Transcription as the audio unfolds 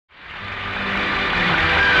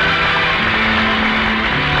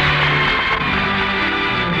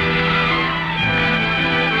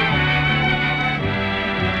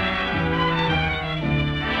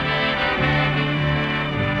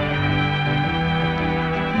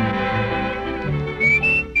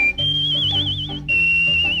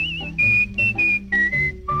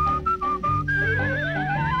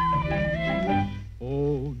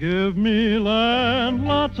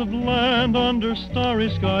plots of land under starry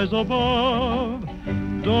skies above.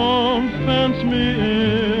 Don't fence me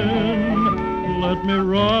in, let me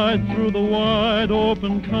ride through the wide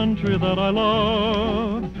open country that I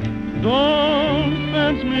love. Don't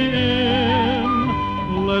fence me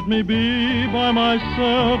in, let me be by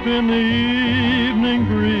myself in the evening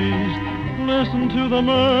breeze. Listen to the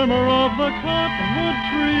murmur of the cottonwood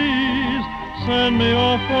trees. Send me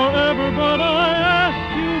off forever, but I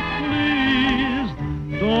ask you please,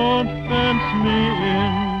 don't fence me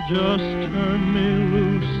in, just turn me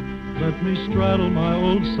loose. Let me straddle my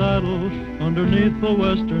old saddle underneath the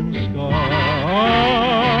western skies.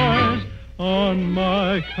 On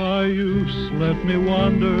my cayuse, let me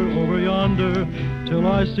wander over yonder till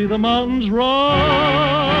I see the mountains rise.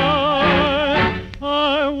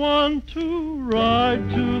 I want to ride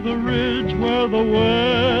to the ridge where the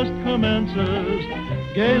west commences,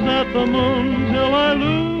 gaze at the moon till I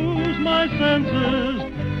lose my senses.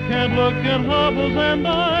 Can't look at hovels and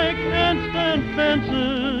I can't stand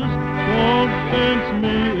fences. Don't fence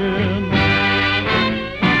me in.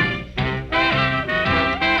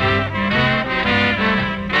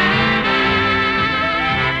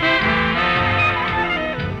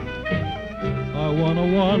 I wanna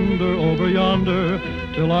wander over yonder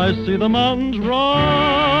till I see the mountains rise.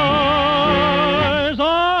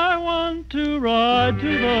 I want to ride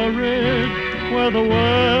to the ridge where the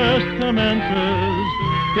west commences,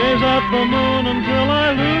 gaze at the moon until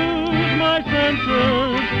I lose my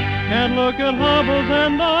senses. Can't look at hovels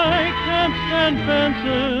and I can't stand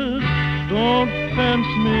fences. Don't fence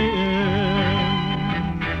me in.